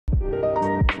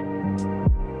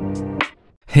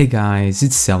Hey guys,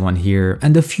 it's Selwen here,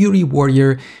 and the Fury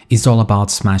Warrior is all about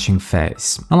smashing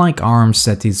face. Unlike ARMS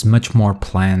that is much more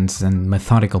planned and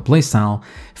methodical playstyle,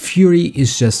 Fury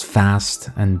is just fast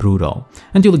and brutal,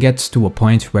 until you get to a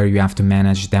point where you have to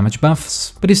manage damage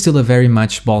buffs, but it's still a very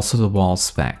much balls to the wall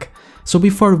spec. So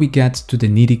before we get to the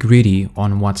nitty gritty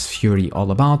on what's Fury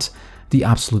all about, the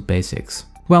absolute basics.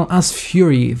 Well, as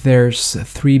Fury, there's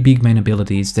three big main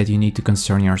abilities that you need to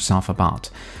concern yourself about: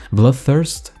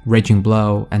 Bloodthirst, Raging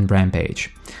Blow, and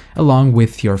Rampage, along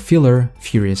with your filler,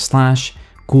 Furious Slash,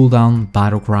 Cooldown,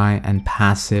 Battlecry, and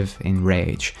passive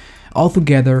Enrage.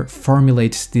 Altogether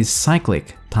formulates this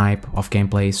cyclic type of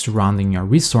gameplay surrounding your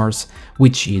resource,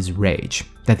 which is Rage,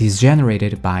 that is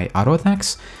generated by auto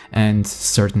attacks and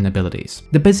certain abilities.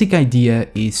 The basic idea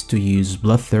is to use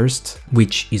Bloodthirst,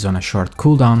 which is on a short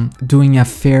cooldown, doing a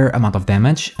fair amount of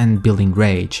damage and building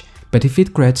Rage, but if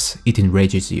it crits, it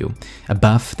enrages you, a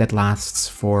buff that lasts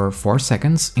for 4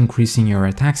 seconds, increasing your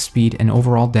attack speed and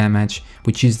overall damage,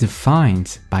 which is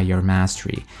defined by your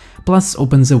mastery. Plus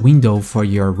opens a window for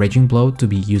your Raging Blow to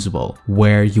be usable,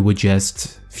 where you would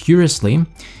just furiously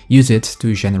use it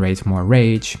to generate more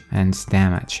rage and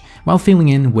damage, while filling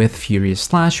in with Furious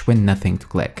Slash when nothing to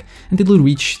click, until you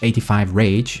reach 85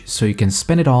 rage, so you can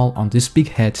spend it all on this big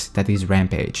hit that is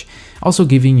Rampage, also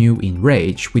giving you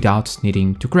Enrage without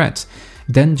needing to crit.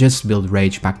 Then just build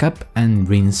rage back up and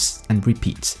rinse and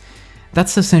repeat.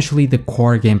 That's essentially the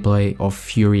core gameplay of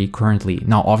Fury currently.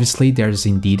 Now obviously there's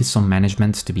indeed some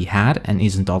management to be had and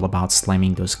isn't all about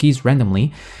slamming those keys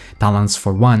randomly. Talents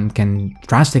for one can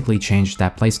drastically change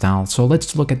that playstyle, so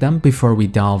let's look at them before we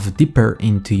delve deeper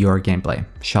into your gameplay,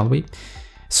 shall we?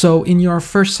 So in your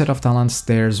first set of talents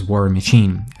there's War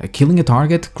Machine. Killing a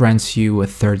target grants you a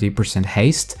 30%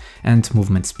 haste and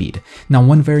movement speed. Now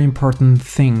one very important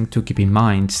thing to keep in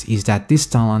mind is that this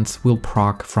talent will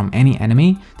proc from any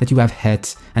enemy that you have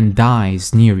hit and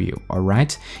dies near you,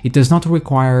 alright? It does not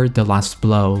require the last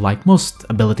blow like most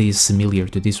abilities similar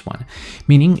to this one,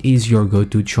 meaning is your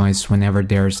go-to choice whenever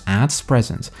there's ads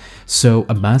present, so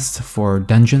a must for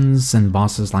dungeons and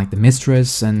bosses like the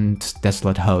Mistress and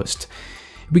Desolate Host.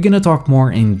 We're gonna talk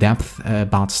more in depth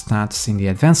about stats in the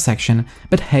advanced section,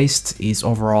 but haste is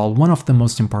overall one of the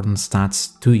most important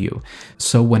stats to you,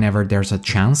 so whenever there's a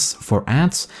chance for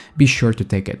ads, be sure to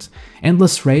take it.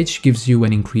 Endless Rage gives you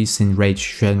an increase in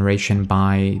rage generation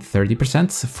by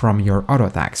 30% from your auto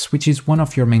attacks, which is one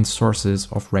of your main sources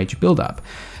of rage buildup.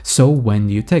 So when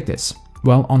do you take this?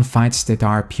 Well, on fights that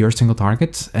are pure single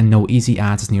target and no easy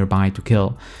ads nearby to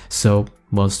kill, so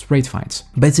most raid fights.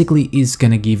 Basically is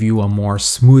gonna give you a more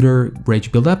smoother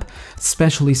rage buildup,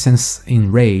 especially since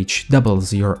Enrage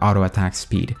doubles your auto attack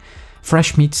speed.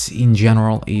 Fresh meat in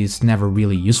general is never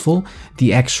really useful.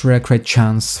 The extra crit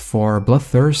chance for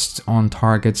Bloodthirst on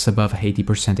targets above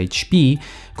 80% HP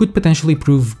could potentially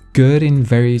prove good in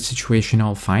very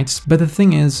situational fights, but the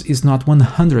thing is not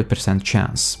 100%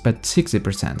 chance, but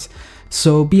 60%.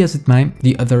 So be as it may,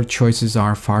 the other choices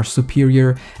are far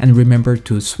superior, and remember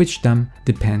to switch them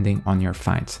depending on your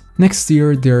fight. Next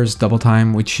here there's Double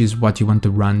Time, which is what you want to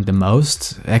run the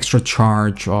most. Extra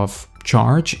charge of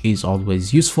charge is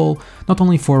always useful, not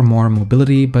only for more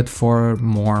mobility but for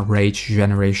more rage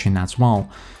generation as well.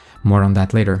 More on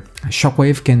that later.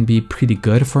 Shockwave can be pretty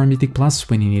good for a Mythic Plus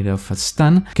when in need of a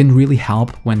stun, can really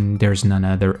help when there's none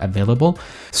other available.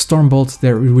 Stormbolt,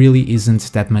 there really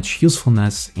isn't that much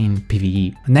usefulness in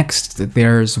PvE. Next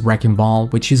there's Wrecking Ball,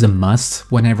 which is a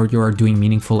must whenever you are doing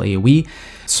meaningful AoE,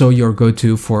 so your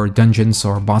go-to for dungeons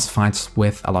or boss fights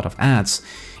with a lot of ads.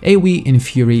 AoE in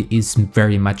Fury is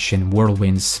very much in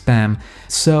whirlwind spam,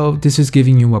 so this is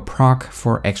giving you a proc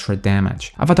for extra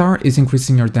damage. Avatar is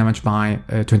increasing your damage by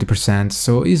 20%,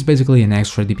 so it's basically an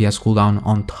extra DPS cooldown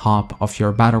on top of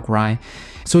your Battlecry,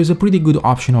 so it's a pretty good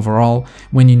option overall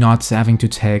when you're not having to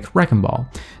take Wrecking Ball,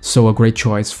 so a great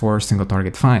choice for single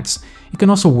target fights. It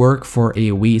can also work for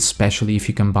AoE, especially if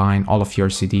you combine all of your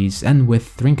CDs and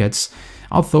with trinkets,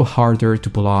 although harder to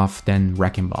pull off than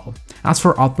Wrecking Ball. As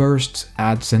for Outburst,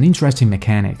 adds an interesting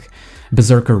mechanic.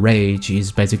 Berserker Rage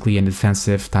is basically a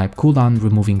defensive type cooldown,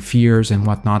 removing fears and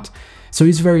whatnot, so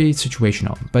it's very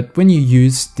situational, but when you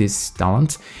use this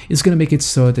talent, it's gonna make it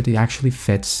so that it actually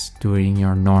fits during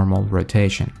your normal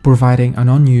rotation, providing an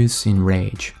on-use in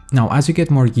Rage. Now, as you get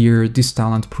more gear, this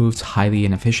talent proves highly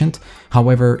inefficient.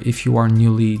 However, if you are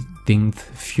newly 15th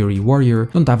Fury Warrior,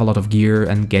 don't have a lot of gear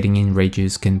and getting in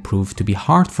rages can prove to be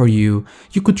hard for you,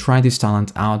 you could try this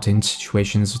talent out in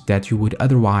situations that you would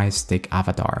otherwise take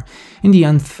Avatar. In the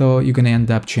end though, you're gonna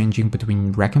end up changing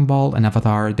between Wrecking Ball and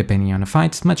Avatar depending on the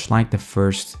fight, much like the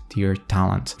first tier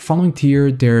talent. Following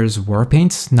tier, there's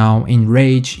Warpaint. Now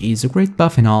Enrage is a great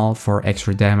buff and all for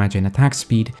extra damage and attack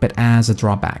speed, but as a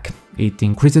drawback, it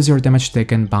increases your damage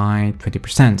taken by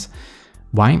 20%.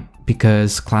 Why?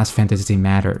 Because class fantasy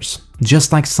matters.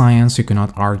 Just like science, you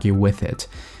cannot argue with it,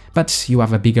 but you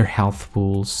have a bigger health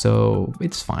pool, so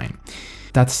it's fine.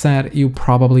 That said, you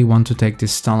probably want to take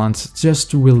this talent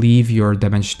just to relieve your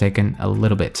damage taken a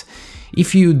little bit.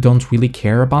 If you don't really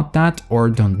care about that or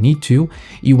don't need to,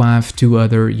 you have two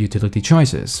other utility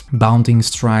choices. Bounding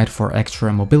Stride for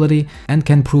extra mobility and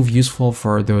can prove useful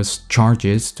for those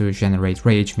charges to generate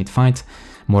rage mid-fight,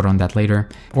 more on that later,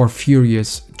 or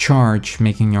Furious Charge,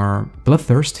 making your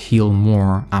Bloodthirst heal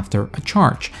more after a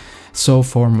charge, so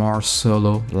for more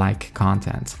solo-like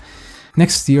content.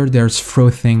 Next tier, there's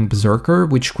Frothing Berserker,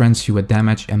 which grants you a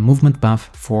damage and movement buff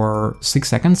for 6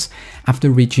 seconds after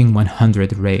reaching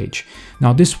 100 rage.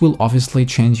 Now this will obviously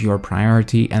change your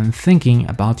priority and thinking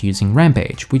about using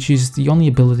Rampage, which is the only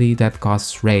ability that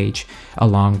costs rage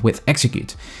along with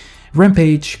Execute.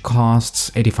 Rampage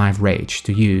costs 85 rage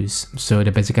to use, so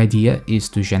the basic idea is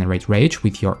to generate rage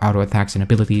with your auto attacks and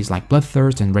abilities like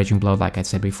Bloodthirst and Raging Blow like I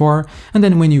said before, and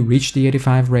then when you reach the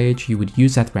 85 rage you would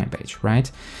use that Rampage,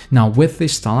 right? Now with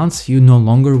this talent you no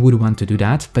longer would want to do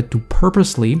that, but to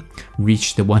purposely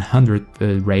reach the 100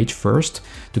 rage first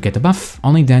to get a buff,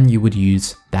 only then you would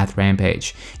use that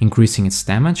Rampage, increasing its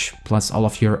damage plus all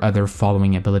of your other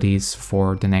following abilities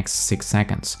for the next 6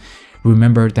 seconds.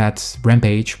 Remember that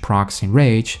Rampage procs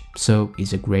Enrage, so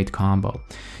is a great combo.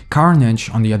 Carnage,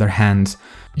 on the other hand,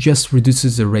 just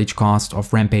reduces the rage cost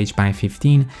of Rampage by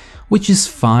 15, which is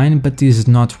fine, but is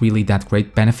not really that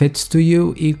great benefits to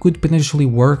you. It could potentially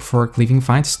work for cleaving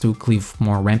fights to cleave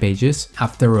more Rampages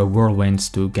after a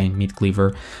Whirlwind to gain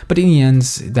mid-cleaver, but in the end,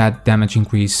 that damage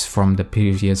increase from the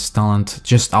previous talent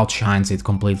just outshines it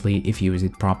completely if you use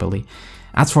it properly.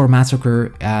 As for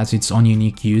Massacre, has its own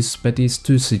unique use, but is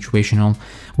too situational,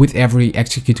 with every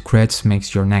execute crit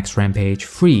makes your next Rampage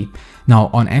free. Now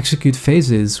on execute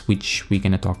phases, which we're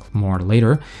gonna talk more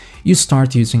later, you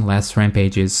start using less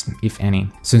Rampages, if any,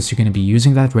 since you're gonna be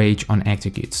using that rage on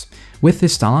executes. With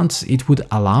this talent, it would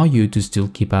allow you to still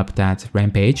keep up that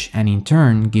Rampage and in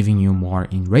turn giving you more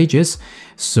Enrages,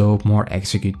 so more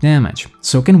execute damage.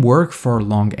 So it can work for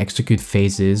long execute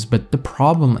phases, but the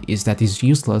problem is that it's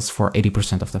useless for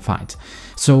 80% of the fight.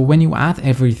 So when you add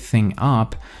everything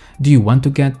up, do you want to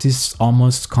get this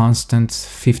almost constant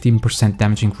 15%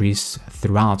 damage increase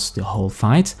throughout the whole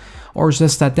fight, or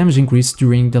just that damage increase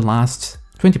during the last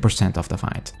 20% of the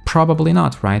fight? Probably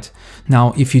not, right?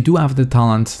 Now, if you do have the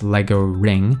talent Lego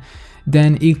Ring,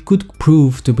 then it could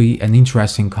prove to be an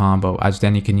interesting combo, as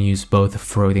then you can use both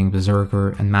Frothing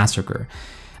Berserker and Massacre.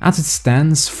 As it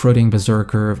stands, Frothing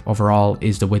Berserker overall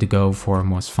is the way to go for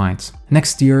most fights.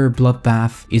 Next tier,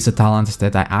 Bloodbath is a talent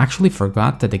that I actually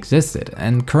forgot that existed,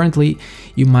 and currently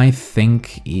you might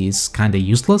think is kinda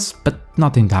useless, but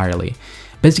not entirely.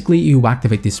 Basically, you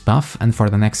activate this buff and for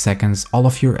the next seconds all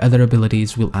of your other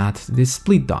abilities will add this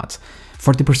split dot,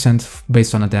 40%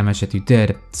 based on the damage that you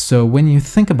did, so when you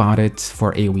think about it,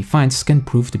 for AoE fights can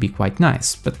prove to be quite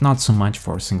nice, but not so much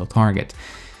for a single target.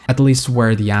 At least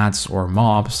where the ads or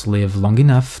mobs live long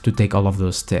enough to take all of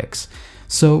those ticks.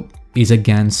 So is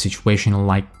again situational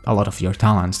like a lot of your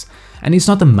talents, and it's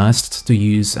not a must to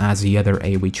use as the other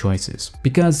AoE choices,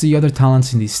 because the other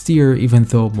talents in this tier, even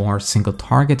though more single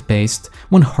target based,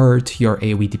 won't hurt your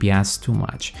AoE DPS too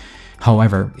much.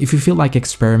 However, if you feel like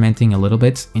experimenting a little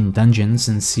bit in dungeons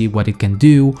and see what it can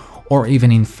do, or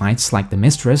even in fights like the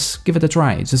Mistress, give it a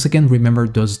try. Just again remember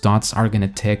those dots are gonna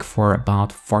tick for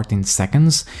about 14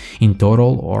 seconds in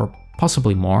total, or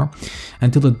possibly more,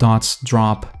 until the dots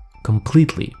drop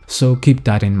completely, so keep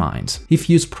that in mind. If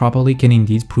used properly, can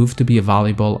indeed prove to be a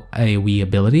valuable AoE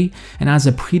ability and has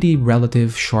a pretty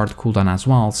relative short cooldown as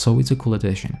well, so it's a cool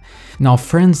addition. Now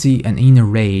Frenzy and Inner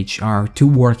Rage are two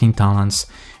working talents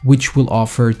which will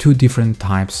offer two different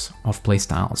types of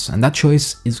playstyles, and that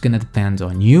choice is gonna depend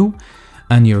on you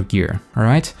and your gear,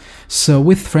 alright? So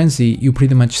with Frenzy, you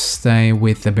pretty much stay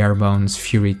with the bare bones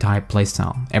Fury type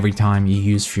playstyle. Every time you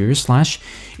use Furious Slash,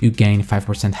 you gain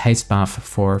 5% haste buff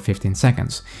for 15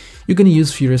 seconds. You're gonna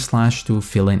use Furious Slash to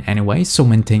fill in anyway, so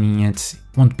maintaining it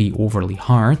won't be overly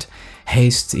hard.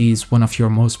 Haste is one of your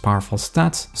most powerful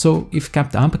stats, so if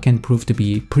kept up can prove to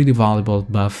be pretty valuable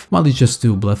buff while you just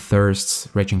do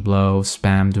Bloodthirst, Raging Blow,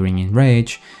 spam during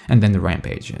Enrage, and then the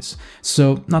rampages.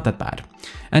 So not that bad.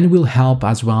 And will help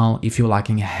as well if you're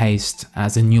lacking haste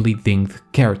as a newly dinged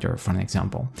character, for an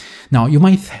example. Now, you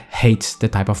might hate the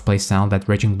type of playstyle that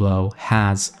Raging Blow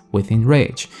has with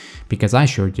Enrage, because I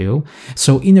sure do.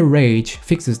 So Enrage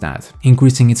fixes that,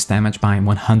 increasing its damage by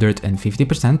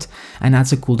 150% and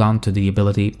adds a cooldown to the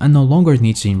ability and no longer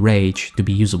needs Enrage to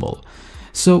be usable.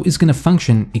 So it's gonna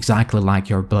function exactly like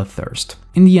your Bloodthirst.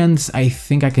 In the end, I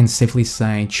think I can safely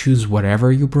say choose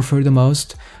whatever you prefer the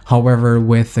most. However,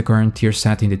 with the current tier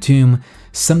set in the tomb,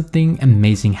 something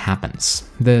amazing happens.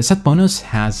 The set bonus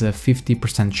has a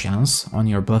 50% chance on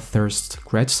your Bloodthirst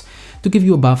crits to give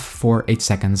you a buff for 8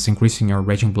 seconds, increasing your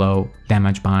Raging Blow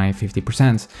damage by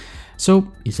 50%.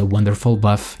 So it's a wonderful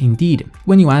buff indeed.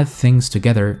 When you add things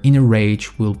together,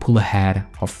 Enrage will pull ahead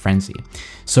of Frenzy.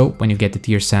 So when you get the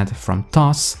tier set from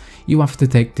Toss, you have to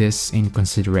take this in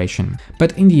consideration.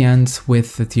 But in the end,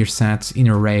 with the tier set,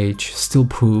 Enrage still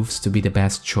proves to be the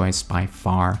best choice by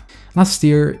far. Last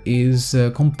tier is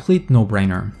a complete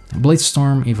no-brainer.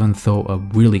 Bladestorm, even though a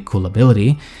really cool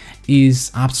ability,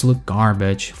 is absolute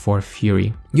garbage for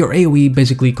Fury. Your AoE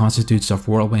basically constitutes of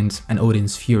Whirlwind and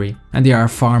Odin's Fury, and they are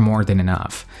far more than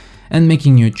enough. And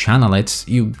making you channel it,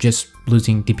 you just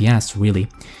losing DPS really.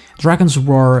 Dragon's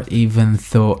Roar, even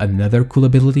though another cool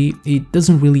ability, it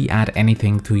doesn't really add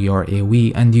anything to your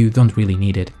AoE and you don't really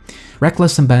need it.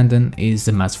 Reckless Abandon is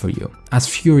a must for you. As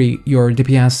Fury, your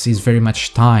DPS is very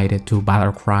much tied to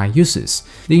Battlecry uses.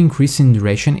 The increase in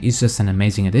duration is just an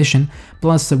amazing addition,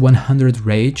 plus the 100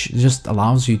 Rage just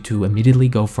allows you to immediately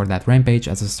go for that rampage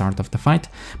at the start of the fight,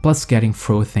 plus getting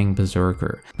Frothing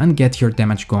Berserker, and get your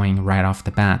damage going right off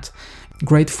the bat.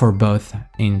 Great for both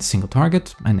in single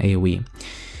target and AoE.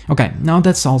 Okay, now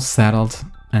that's all settled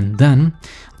and done,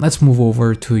 let's move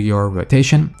over to your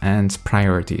rotation and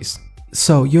priorities.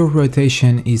 So your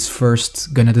rotation is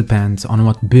first gonna depend on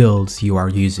what build you are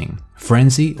using,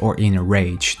 Frenzy or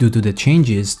Enrage, due to the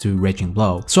changes to Raging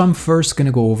Blow. So I'm first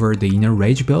gonna go over the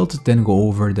Enrage build, then go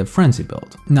over the Frenzy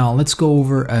build. Now let's go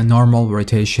over a normal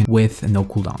rotation with no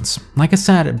cooldowns. Like I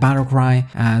said, Battlecry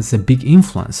has a big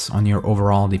influence on your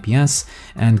overall DPS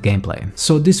and gameplay,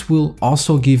 so this will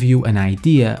also give you an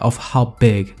idea of how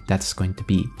big that's going to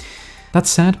be. That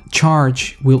said,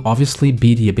 Charge will obviously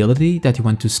be the ability that you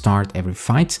want to start every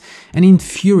fight, and in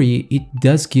Fury it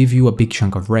does give you a big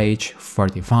chunk of Rage,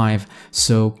 45,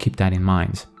 so keep that in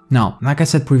mind. Now, like I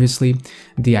said previously,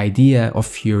 the idea of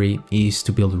Fury is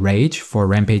to build Rage for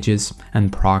rampages and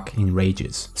proc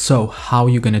Enrages. So how are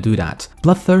you gonna do that?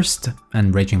 Bloodthirst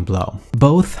and Raging Blow.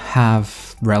 Both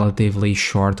have relatively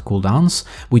short cooldowns,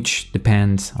 which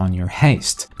depend on your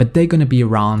haste, but they're gonna be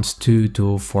around 2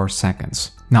 to 4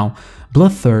 seconds. Now,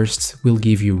 Bloodthirst will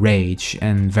give you Rage,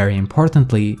 and very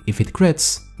importantly, if it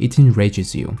crits, it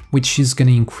enrages you, which is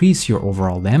gonna increase your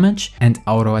overall damage and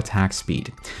auto attack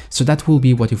speed. So that will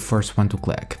be what you first want to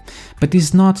click. But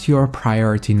it's not your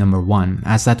priority number one,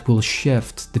 as that will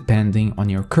shift depending on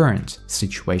your current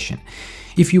situation.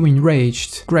 If you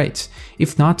enraged, great.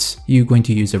 If not, you're going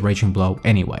to use a Raging Blow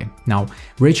anyway. Now,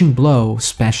 Raging Blow,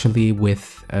 especially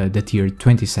with the tier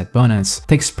 20 set bonus,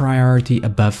 takes priority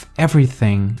above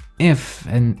everything if,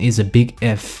 and is a big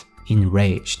if,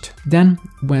 enraged. Then,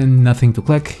 when nothing to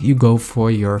click, you go for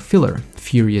your filler,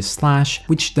 Furious Slash,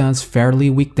 which does fairly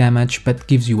weak damage but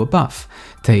gives you a buff,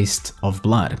 Taste of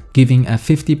Blood, giving a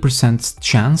 50%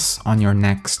 chance on your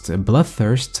next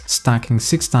Bloodthirst, stacking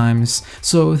 6 times,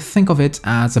 so think of it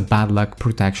as a bad luck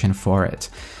protection for it.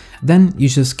 Then you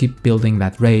just keep building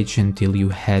that Rage until you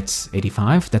hit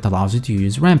 85, that allows you to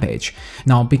use Rampage.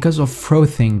 Now, because of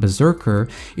Frothing Berserker,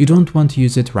 you don't want to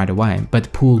use it right away,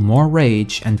 but pull more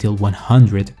Rage until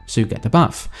 100 so you get the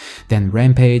buff. Then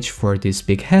Rampage for this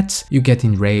big hit, you get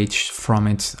Enraged from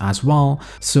it as well,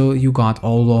 so you got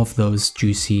all of those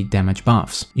juicy damage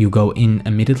buffs. You go in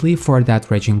immediately for that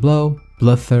Raging Blow,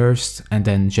 Bloodthirst, and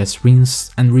then just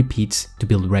rinse and repeat to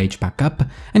build Rage back up,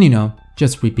 and you know,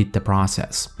 just repeat the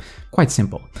process. Quite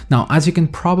simple. Now, as you can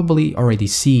probably already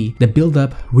see, the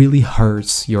build-up really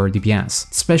hurts your DPS,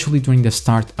 especially during the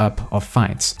start-up of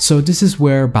fights. So this is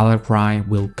where Battlecry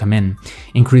will come in,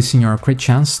 increasing your crit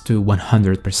chance to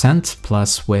 100%,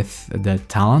 plus with the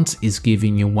talent is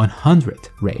giving you 100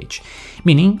 Rage.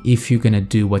 Meaning, if you're gonna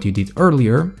do what you did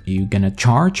earlier, you're gonna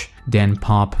charge, then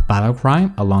pop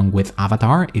Battlecry along with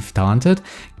Avatar if talented,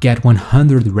 get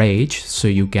 100 Rage, so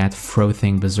you get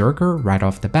Frothing Berserker right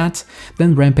off the bat,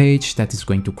 then Rampage that is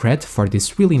going to crit for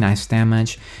this really nice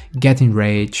damage, get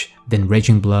Enrage, then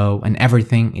Raging Blow, and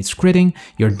everything is critting,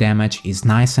 your damage is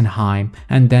nice and high,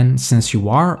 and then since you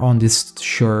are on this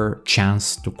sure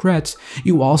chance to crit,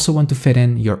 you also want to fit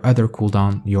in your other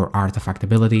cooldown, your artifact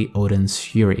ability, Odin's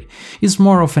Fury. It's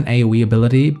more of an AoE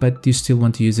ability, but you still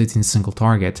want to use it in single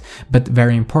target, but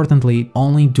very importantly,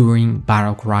 only during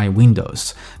Battlecry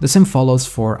windows. The same follows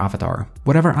for Avatar.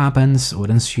 Whatever happens,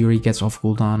 Odin's Fury gets off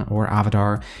cooldown or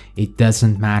Avatar, it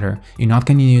doesn't matter. You're not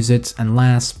going to use it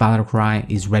unless Battlecry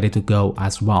is ready to go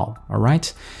as well,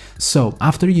 alright? So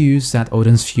after you use that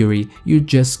Odin's Fury, you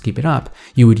just keep it up.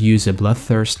 You would use a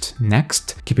Bloodthirst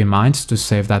next. Keep in mind to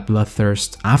save that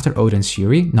Bloodthirst after Odin's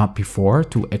Fury, not before,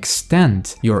 to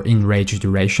extend your enrage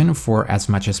duration for as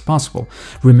much as possible.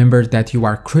 Remember that you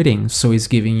are critting, so it's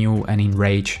giving you an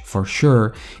enrage for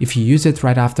sure. If you use it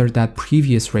right after that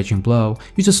previous Raging Blow,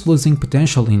 you're just losing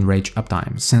potential enrage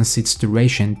uptime, since its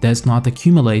duration does not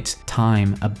accumulate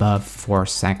time above 4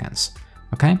 seconds.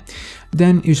 Okay?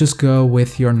 Then you just go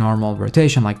with your normal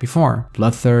rotation like before.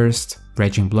 Bloodthirst,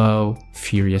 Raging Blow,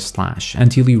 Furious Slash,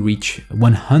 until you reach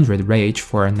 100 rage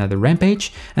for another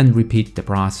rampage and repeat the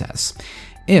process.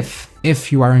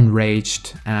 If you are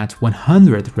enraged at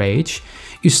 100 rage,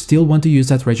 you still want to use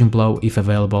that Raging Blow if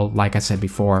available, like I said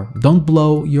before. Don't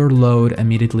blow your load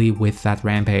immediately with that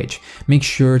rampage. Make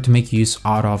sure to make use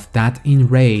out of that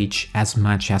enrage as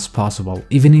much as possible,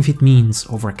 even if it means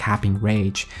overcapping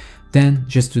rage. Then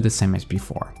just do the same as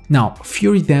before. Now,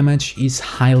 Fury damage is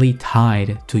highly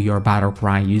tied to your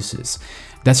Battlecry uses.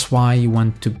 That's why you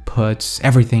want to put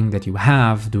everything that you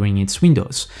have during its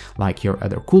windows, like your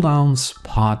other cooldowns,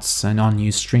 pots, and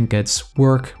unused trinkets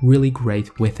work really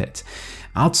great with it.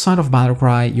 Outside of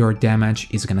Battlecry, your damage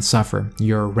is gonna suffer,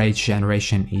 your rage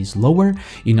generation is lower,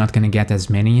 you're not gonna get as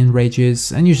many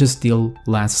enrages, and you just deal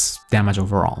less damage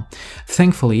overall.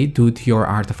 Thankfully, due to your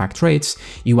artifact traits,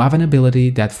 you have an ability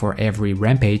that for every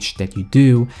rampage that you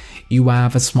do, you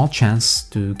have a small chance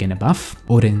to gain a buff,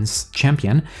 Odin's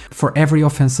Champion. For every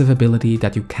offensive ability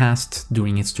that you cast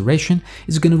during its duration,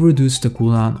 it's gonna reduce the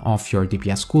cooldown of your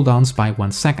DPS cooldowns by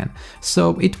 1 second,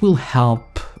 so it will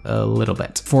help a little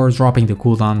bit for dropping the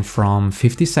cooldown from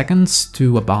 50 seconds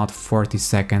to about 40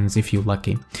 seconds if you're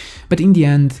lucky. But in the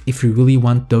end, if you really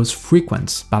want those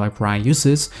frequent Battlecry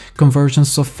uses,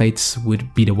 Convergence of Fates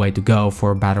would be the way to go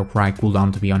for Battlecry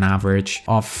cooldown to be on average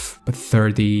of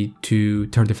 30 to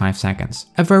 35 seconds.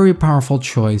 A very powerful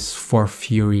choice for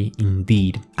Fury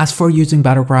indeed. As for using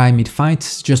Battlecry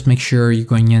mid-fight, just make sure you're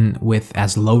going in with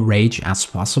as low rage as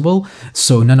possible,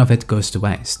 so none of it goes to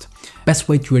waste. Best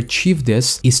way to achieve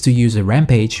this is to use a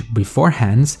rampage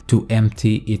beforehand to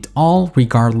empty it all,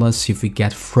 regardless if we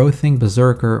get Frothing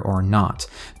Berserker or not.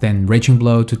 Then Raging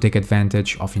Blow to take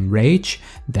advantage of Enrage,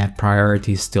 that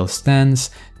priority still stands,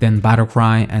 then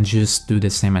Battlecry and just do the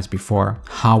same as before.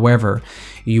 However,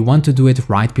 you want to do it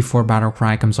right before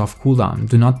Battlecry comes off cooldown,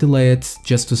 do not delay it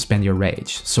just to spend your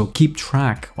rage, so keep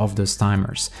track of those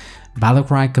timers.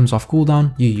 Battlecry comes off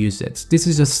cooldown, you use it. This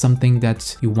is just something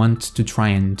that you want to try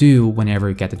and do whenever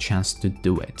you get a chance to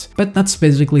do it. But that's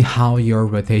basically how your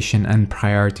rotation and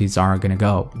priorities are gonna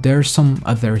go. There are some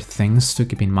other things to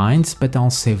keep in mind, but I'll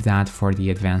save that for the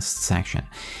advanced section.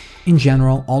 In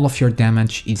general, all of your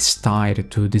damage is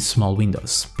tied to these small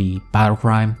windows, be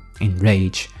Battlecry,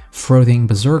 Enrage, Frothing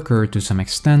Berserker to some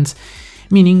extent,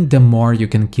 meaning the more you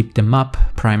can keep them up,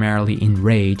 primarily in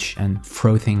Rage and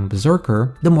Frothing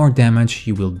Berserker, the more damage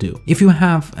you will do. If you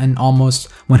have an almost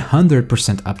 100%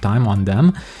 uptime on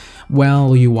them,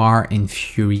 well, you are in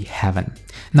Fury heaven.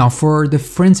 Now for the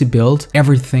Frenzy build,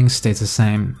 everything stays the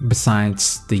same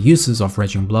besides the uses of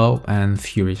Raging Blow and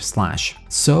Fury Slash.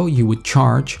 So you would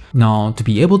charge. Now to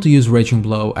be able to use Raging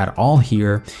Blow at all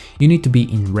here, you need to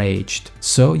be enraged,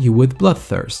 so you would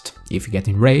Bloodthirst. If you get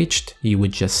enraged, you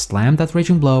would just slam that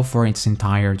Raging Blow for its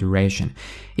entire duration.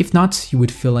 If not, you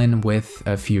would fill in with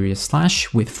a Furious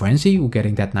Slash with Frenzy,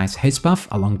 getting that nice haste buff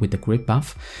along with the crit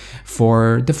buff.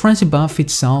 For the Frenzy buff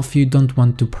itself, you don't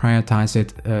want to prioritize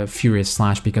it Furious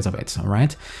Slash because of it,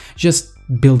 alright? Just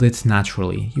build it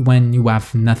naturally when you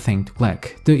have nothing to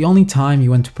click. The only time you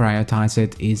want to prioritize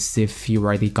it is if you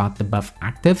already got the buff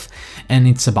active and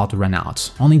it's about to run out.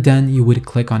 Only then you would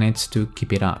click on it to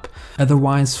keep it up.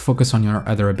 Otherwise, focus on your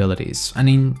other abilities, and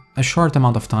in a short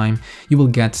amount of time you will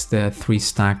get the 3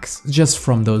 stacks just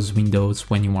from those windows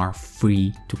when you are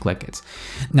free to click it.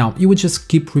 Now you would just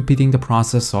keep repeating the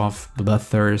process of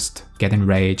Bloodthirst, get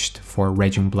enraged for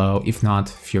Raging Blow, if not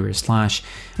Furious Slash,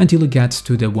 until you get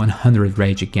to the 100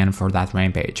 rage again for that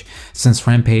rampage. Since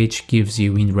rampage gives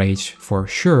you enrage for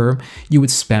sure, you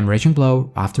would spam Raging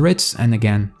Blow after it and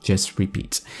again just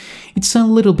repeat. It's a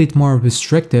little bit more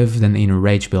restrictive than in a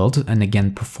rage build and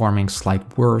again performing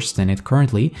slightly worse than it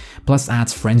currently, plus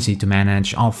adds frenzy to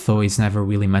manage, although it's never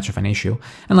really much of an issue,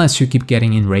 unless you keep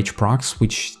getting enrage procs,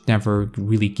 which never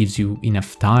really gives you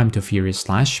enough time to Furious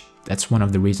Slash. That's one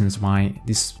of the reasons why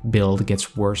this build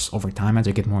gets worse over time as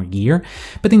you get more gear,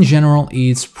 but in general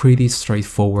it's pretty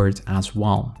straightforward as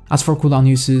well. As for cooldown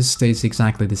uses, stays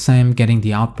exactly the same. Getting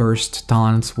the Outburst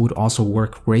talent would also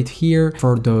work great here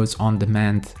for those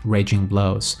on-demand Raging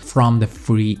Blows from the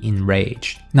free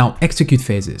Enrage. Now, execute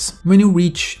phases. When you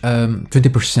reach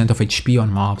 20% of HP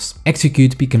on mobs,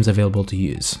 execute becomes available to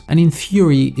use, and in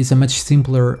Fury is a much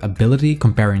simpler ability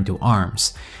comparing to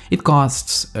Arms. It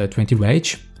costs 20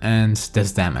 rage and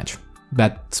does damage.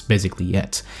 That's basically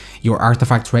it. Your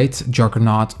artifact rate,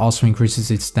 Juggernaut, also increases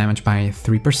its damage by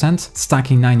 3%,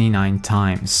 stacking 99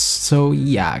 times. So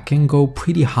yeah, can go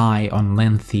pretty high on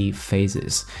lengthy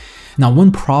phases. Now,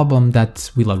 one problem that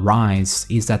will arise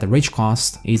is that the rage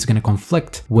cost is going to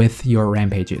conflict with your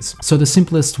rampages. So the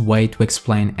simplest way to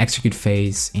explain execute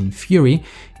phase in Fury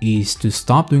is to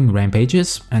stop doing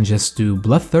rampages and just do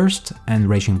Bloodthirst and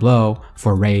Raging Blow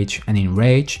for rage and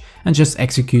enrage and just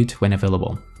execute when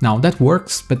available. Now that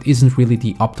works, but isn't really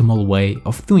the optimal way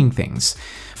of doing things.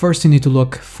 First, you need to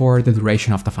look for the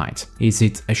duration of the fight. Is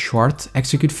it a short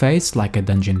execute phase like a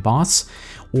dungeon boss,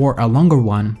 or a longer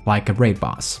one like a raid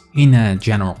boss? In a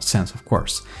general sense, of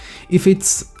course. If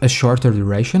it's a shorter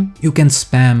duration, you can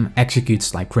spam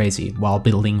executes like crazy while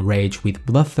building rage with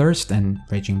Bloodthirst and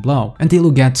Raging Blow until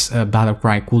you get a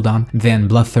Battlecry cooldown, then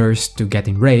Bloodthirst to get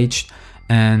enraged,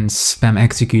 and spam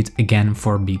execute again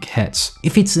for big hits.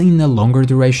 If it's in a longer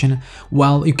duration,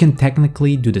 well, you can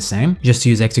technically do the same, just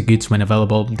use executes when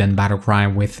available, then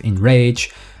Battlecry with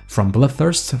enrage from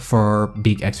Bloodthirst for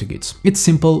big executes. It's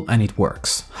simple and it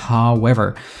works.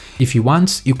 However, if you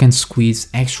want, you can squeeze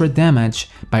extra damage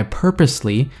by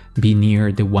purposely be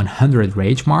near the 100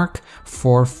 rage mark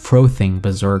for Frothing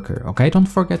Berserker, okay? Don't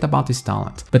forget about this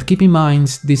talent. But keep in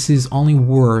mind, this is only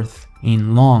worth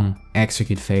in long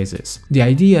execute phases. The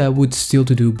idea would still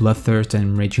to do Bloodthirst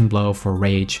and Raging Blow for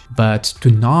rage, but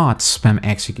to not spam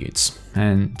executes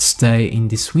and stay in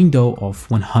this window of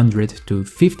 100 to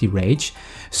 50 rage,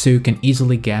 so you can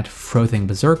easily get Frothing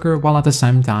Berserker while at the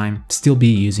same time still be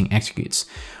using executes.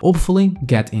 Hopefully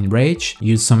get in rage,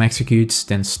 use some executes,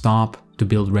 then stop to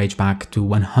build rage back to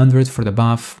 100 for the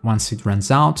buff once it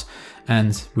runs out,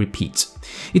 and repeat.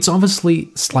 It's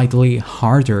obviously slightly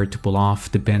harder to pull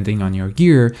off depending on your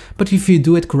gear, but if you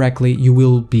do it correctly, you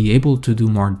will be able to do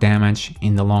more damage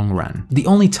in the long run. The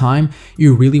only time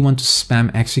you really want to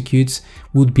spam executes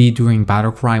would be during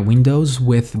Battlecry windows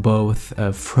with both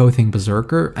Frothing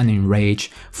Berserker and Enrage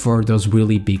for those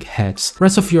really big hits.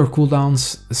 Rest of your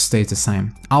cooldowns stays the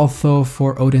same. Although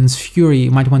for Odin's Fury,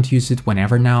 you might want to use it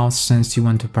whenever now, since you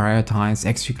want to prioritize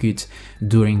execute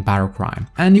during Battlecry.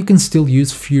 And you can still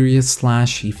use Furious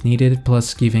Slash if needed,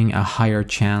 plus giving a higher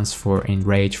chance for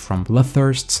Enrage from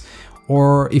Bloodthirsts,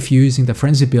 or if you're using the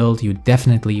Frenzy build, you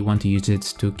definitely want to use it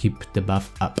to keep the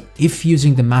buff up. If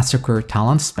using the Massacre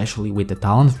talent, especially with the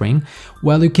talent ring,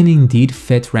 well, you can indeed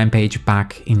fit Rampage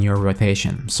back in your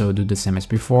rotation, so do the same as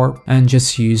before and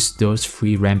just use those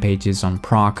free Rampages on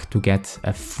proc to get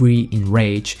a free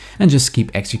Enrage and just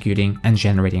keep executing and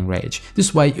generating rage.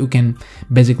 This way you can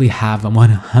basically have a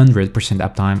 100%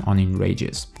 uptime on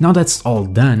Enrages. Now that's all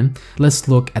done, let's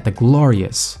look at the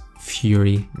glorious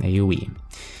Fury AoE.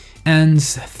 And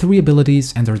 3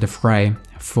 abilities enter the fray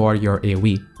for your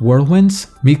AoE. Whirlwind,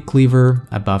 Mid Cleaver,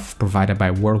 a buff provided by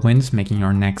Whirlwind, making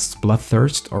your next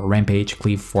Bloodthirst or Rampage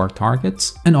cleave 4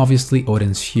 targets, and obviously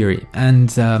Odin's Fury, and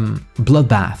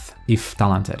Bloodbath if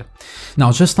talented.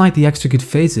 Now, just like the execute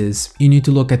phases, you need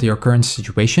to look at your current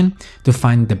situation to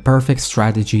find the perfect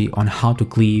strategy on how to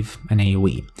cleave an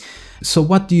AoE. So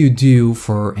what do you do,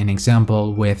 for an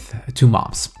example, with 2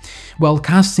 mobs? Well,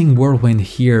 casting Whirlwind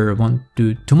here won't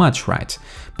do too much, right?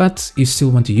 But you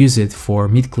still want to use it for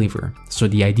mid cleaver, so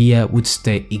the idea would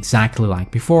stay exactly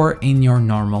like before in your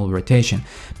normal rotation.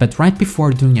 But right before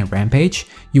doing a rampage,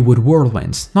 you would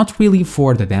Whirlwind, not really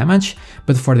for the damage,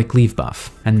 but for the cleave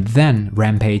buff, and then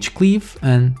rampage cleave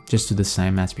and just do the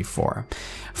same as before.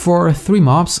 For 3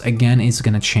 mobs, again, it's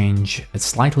gonna change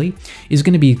slightly. It's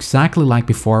gonna be exactly like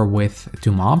before with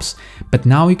 2 mobs, but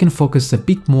now you can focus a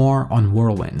bit more on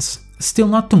Whirlwinds. Still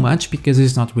not too much because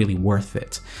it's not really worth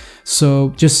it. So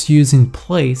just use in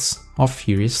place of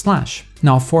Furious Slash.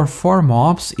 Now for 4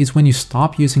 mobs is when you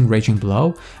stop using Raging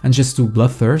Blow and just do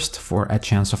Bloodthirst for a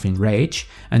chance of Enrage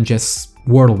and just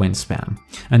Whirlwind spam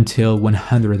until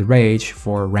 100 Rage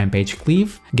for Rampage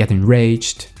Cleave, get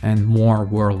Enraged, and more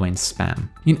Whirlwind spam.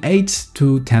 In 8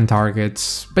 to 10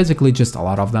 targets, basically just a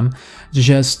lot of them,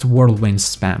 just Whirlwind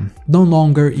spam. No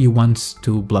longer you want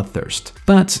to Bloodthirst,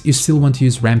 but you still want to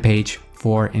use Rampage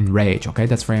for Enrage, okay?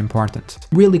 That's very important.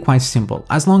 Really quite simple,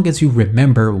 as long as you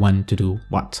remember when to do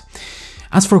what.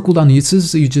 As for cooldown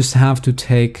uses, you just have to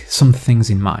take some things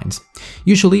in mind.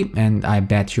 Usually, and I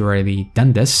bet you already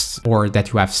done this, or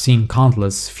that you have seen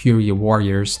countless Fury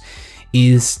warriors,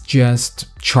 is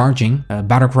just charging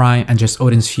Battlecry and just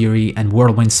Odin's Fury and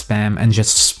Whirlwind spam and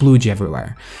just splooge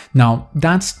everywhere. Now,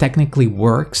 that technically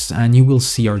works and you will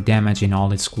see your damage in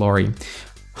all its glory.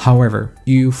 However,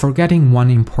 you're forgetting one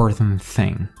important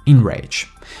thing: Enrage.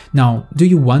 Now, do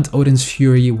you want Odin's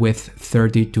Fury with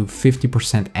 30 to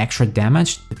 50% extra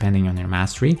damage, depending on your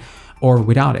mastery, or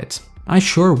without it? I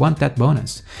sure want that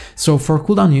bonus. So for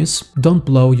cooldown use, don't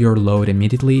blow your load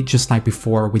immediately, just like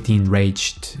before with the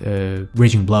enraged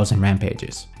Raging Blows and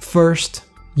Rampages. First,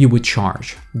 you would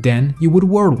charge, then you would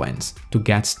Whirlwind to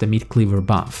get the Meat Cleaver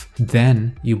buff,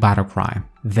 then you Battlecry,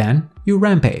 then you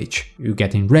Rampage, you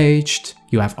get Enraged,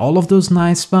 you have all of those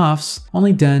nice buffs,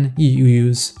 only then you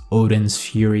use Odin's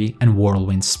Fury and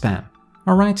Whirlwind spam.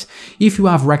 Alright, if you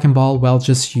have Wrecking Ball, well,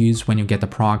 just use when you get the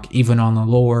proc even on a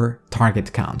lower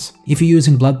target count. If you're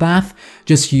using Bloodbath,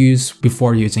 just use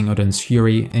before using Odin's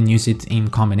Fury and use it in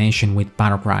combination with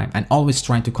Battlecry, and always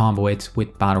try to combo it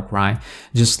with Battlecry,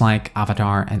 just like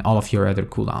Avatar and all of your other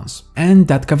cooldowns. And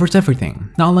that covers everything.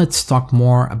 Now let's talk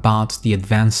more about the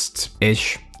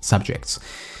advanced-ish subjects.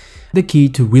 The key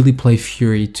to really play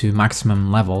Fury to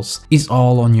maximum levels is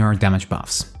all on your damage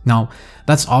buffs. Now,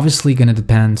 that's obviously gonna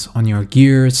depend on your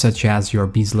gear, such as your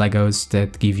Beast Legos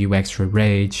that give you extra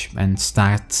rage and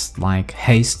stats like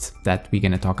haste that we're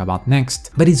gonna talk about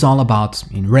next, but it's all about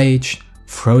Enrage,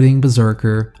 Throating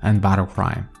Berserker, and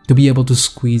Battlecry. To be able to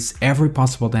squeeze every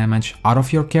possible damage out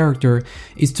of your character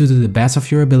is to do the best of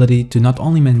your ability to not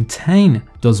only maintain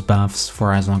those buffs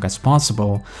for as long as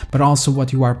possible, but also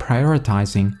what you are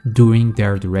prioritizing during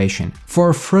their duration.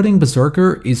 For Throating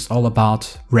Berserker, it's all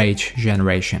about rage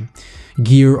generation.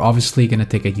 Gear obviously gonna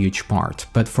take a huge part,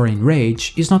 but for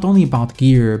Enrage, it's not only about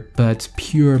gear, but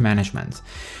pure management.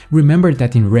 Remember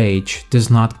that Enrage does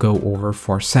not go over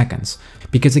 4 seconds,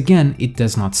 because again, it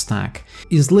does not stack.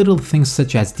 It's little things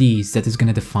such as these that is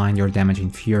gonna define your damage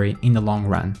in Fury in the long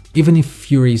run, even if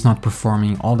Fury is not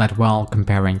performing all that well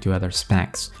comparing to other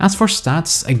specs. As for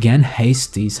stats, again,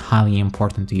 haste is highly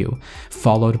important to you,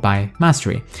 followed by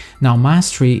mastery. Now,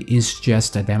 mastery is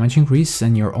just a damage increase,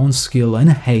 and your own skill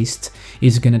and haste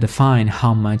is gonna define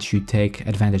how much you take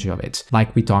advantage of it,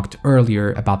 like we talked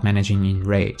earlier about managing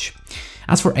Enrage.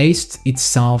 As for haste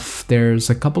itself, there's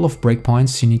a couple of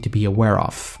breakpoints you need to be aware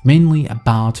of, mainly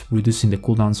about reducing the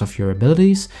cooldowns of your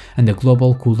abilities and the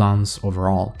global cooldowns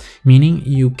overall, meaning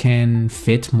you can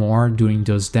fit more during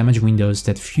those damage windows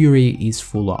that Fury is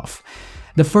full of.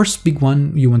 The first big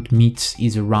one you want to meet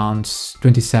is around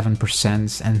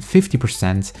 27% and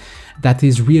 50%, that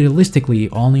is realistically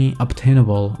only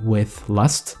obtainable with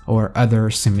Lust or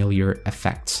other similar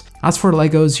effects. As for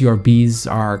Legos, your bees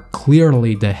are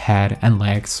clearly the head and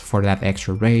legs for that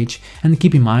extra rage, and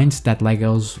keep in mind that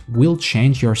Legos will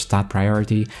change your stat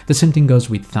priority. The same thing goes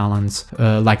with talents,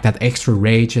 like that extra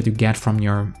rage that you get from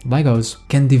your Legos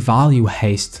can devalue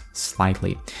haste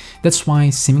slightly. That's why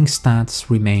simming stats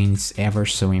remains ever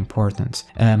so important.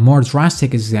 A more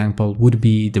drastic example would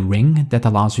be the ring that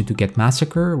allows you to get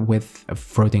Massacre with a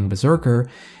Throating Berserker,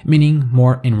 meaning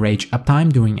more enrage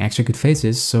uptime during execute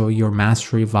phases, so your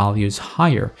mastery value is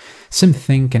higher. Same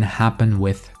thing can happen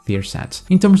with tier sets.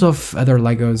 In terms of other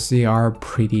Legos, they are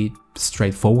pretty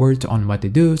straightforward on what they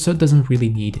do, so it doesn't really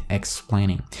need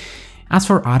explaining. As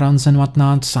for add-ons and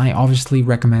whatnot, I obviously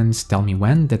recommend Tell Me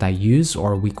When that I use,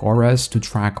 or Weak Auras, to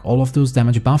track all of those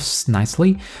damage buffs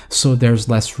nicely, so there's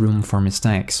less room for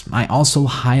mistakes. I also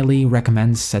highly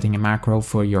recommend setting a macro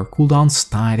for your cooldowns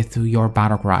tied to your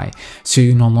Battlecry, so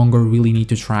you no longer really need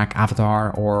to track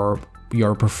Avatar or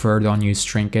your preferred unused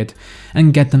trinket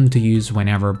and get them to use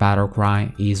whenever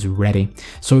Battlecry is ready.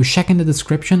 So check in the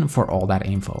description for all that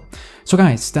info. So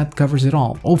guys, that covers it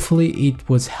all. Hopefully it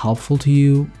was helpful to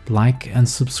you. Like and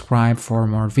subscribe for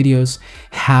more videos.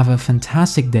 Have a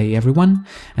fantastic day everyone,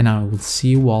 and I will see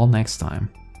you all next time.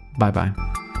 Bye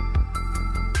bye.